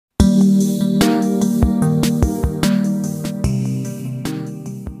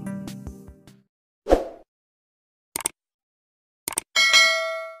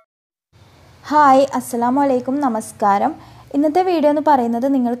Hi അസ്സലാമു അലൈക്കും നമസ്കാരം. ഇന്നത്തെ വീഡിയോ എന്ന് പറയുന്നത്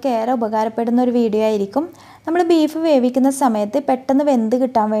നിങ്ങൾക്ക് ഏറെ ഉപകാരപ്പെടുന്ന ഒരു വീഡിയോ ആയിരിക്കും. നമ്മൾ ബീഫ് വേവിക്കുന്ന സമയത്ത് പെട്ടെന്ന് വെന്ത്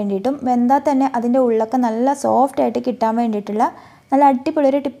കിട്ടാൻ വേണ്ടിയിട്ടും വെന്താൽ തന്നെ അതിൻ്റെ ഉള്ളൊക്കെ നല്ല സോഫ്റ്റ് ആയിട്ട് കിട്ടാൻ വേണ്ടിയിട്ടുള്ള നല്ല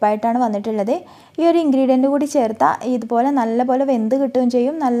അടിപൊളിയൊരു ടിപ്പായിട്ടാണ് വന്നിട്ടുള്ളത്. ഈ ഒരു ഇൻഗ്രീഡിയൻ്റ് കൂടി ചേർത്താൽ ഇതുപോലെ നല്ലപോലെ വെന്ത് കിട്ടുകയും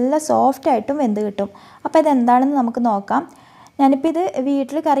ചെയ്യും, നല്ല സോഫ്റ്റ് ആയിട്ടും വെന്ത് കിട്ടും. അപ്പോൾ ഇതെന്താണെന്ന് നമുക്ക് നോക്കാം. ഞാനിപ്പോൾ ഇത്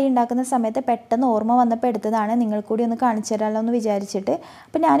വീട്ടിൽ കറി ഉണ്ടാക്കുന്ന സമയത്ത് പെട്ടെന്ന് ഓർമ്മ വന്നപ്പോൾ എടുത്തതാണ്, നിങ്ങൾ കൂടി ഒന്ന് കാണിച്ചു തരാമല്ലോ എന്ന് വിചാരിച്ചിട്ട്.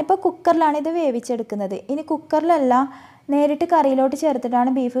 അപ്പോൾ ഞാനിപ്പോൾ കുക്കറിലാണ് ഇത് വേവിച്ചെടുക്കുന്നത്. ഇനി കുക്കറിലല്ല, നേരിട്ട് കറിയിലോട്ട്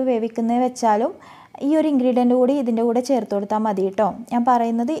ചേർത്തിട്ടാണ് ബീഫ് വേവിക്കുന്നത് വെച്ചാലും ഈ ഒരു ഇൻഗ്രീഡിയൻ്റ് കൂടി ഇതിൻ്റെ കൂടെ ചേർത്ത് കൊടുത്താൽ മതി കേട്ടോ. ഞാൻ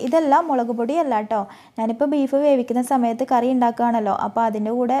പറയുന്നത് ഇതെല്ലാം മുളക് പൊടിയല്ല കേട്ടോ. ഞാനിപ്പോൾ ബീഫ് വേവിക്കുന്ന സമയത്ത് കറി ഉണ്ടാക്കുകയാണല്ലോ, അപ്പോൾ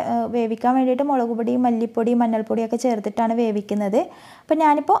അതിൻ്റെ കൂടെ വേവിക്കാൻ വേണ്ടിയിട്ട് മുളക് പൊടി, മല്ലിപ്പൊടി, മഞ്ഞൾപ്പൊടിയൊക്കെ ചേർത്തിട്ടാണ് വേവിക്കുന്നത്. അപ്പോൾ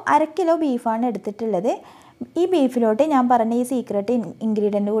ഞാനിപ്പോൾ 1/2 കിലോ ബീഫാണ് എടുത്തിട്ടുള്ളത്. ഈ ബീഫിലോട്ട് ഞാൻ പറഞ്ഞ ഈ സീക്രട്ട്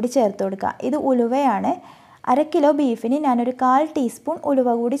ഇൻഗ്രീഡിയൻ്റ് കൂടി ചേർത്ത് കൊടുക്കുക. ഇത് ഉലുവയാണ്. 1/2 കിലോ ബീഫിന് ഞാനൊരു 1/4 ടീസ്പൂൺ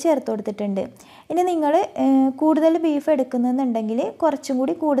ഉലുവ കൂടി ചേർത്ത് കൊടുത്തിട്ടുണ്ട്. ഇനി നിങ്ങൾ കൂടുതൽ ബീഫ് എടുക്കുന്നുണ്ടെങ്കിൽ കുറച്ചും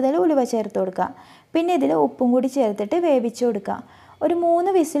കൂടി കൂടുതൽ ഉലുവ ചേർത്ത് കൊടുക്കുക. പിന്നെ ഇതിൽ ഉപ്പും കൂടി ചേർത്തിട്ട് വേവിച്ച് കൊടുക്കുക. ഒരു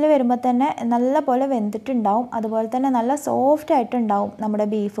 3 വിസിൽ വരുമ്പോൾ തന്നെ നല്ല പോലെ വെന്തിട്ടുണ്ടാവും. അതുപോലെ തന്നെ നല്ല സോഫ്റ്റ് ആയിട്ടുണ്ടാവും നമ്മുടെ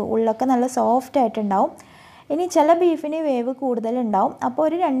ബീഫ്, ഉള്ളൊക്കെ നല്ല സോഫ്റ്റ് ആയിട്ടുണ്ടാവും. ഇനി ചില ബീഫിന് വേവ് കൂടുതലുണ്ടാവും, അപ്പോൾ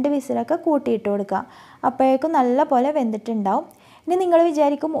ഒരു 2 വിസിലൊക്കെ കൂട്ടിയിട്ട് കൊടുക്കുക. അപ്പോഴേക്കും നല്ല പോലെ വെന്തിട്ടുണ്ടാവും. ഇനി നിങ്ങൾ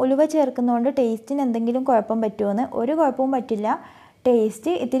വിചാരിക്കും ഉലുവ ചേർക്കുന്നതുകൊണ്ട് ടേസ്റ്റിന് എന്തെങ്കിലും കുഴപ്പം പറ്റുമോയെന്ന്. ഒരു കുഴപ്പവും പറ്റില്ല.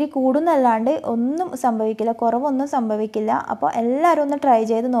 ടേസ്റ്റ് ഇത്തിരി കൂടുന്നല്ലാണ്ട് ഒന്നും സംഭവിക്കില്ല, കുറവൊന്നും സംഭവിക്കില്ല. അപ്പോൾ എല്ലാവരും ഒന്ന് ട്രൈ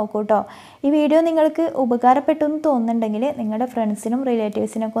ചെയ്ത് നോക്കൂ കേട്ടോ. ഈ വീഡിയോ നിങ്ങൾക്ക് ഉപകാരപ്പെട്ടു എന്ന് തോന്നുന്നുണ്ടെങ്കിൽ നിങ്ങളുടെ ഫ്രണ്ട്സിനും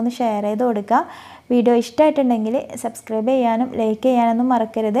റിലേറ്റീവ്സിനൊക്കെ ഒന്ന് ഷെയർ ചെയ്ത് കൊടുക്കുക. വീഡിയോ ഇഷ്ടമായിട്ടുണ്ടെങ്കിൽ സബ്സ്ക്രൈബ് ചെയ്യാനും ലൈക്ക് ചെയ്യാനൊന്നും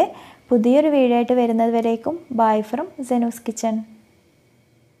മറക്കരുത്. പുതിയൊരു വീഡിയോ ആയിട്ട് വരുന്നത് വരേക്കും ബൈ ഫ്രം സെനൂസ് കിച്ചൺ.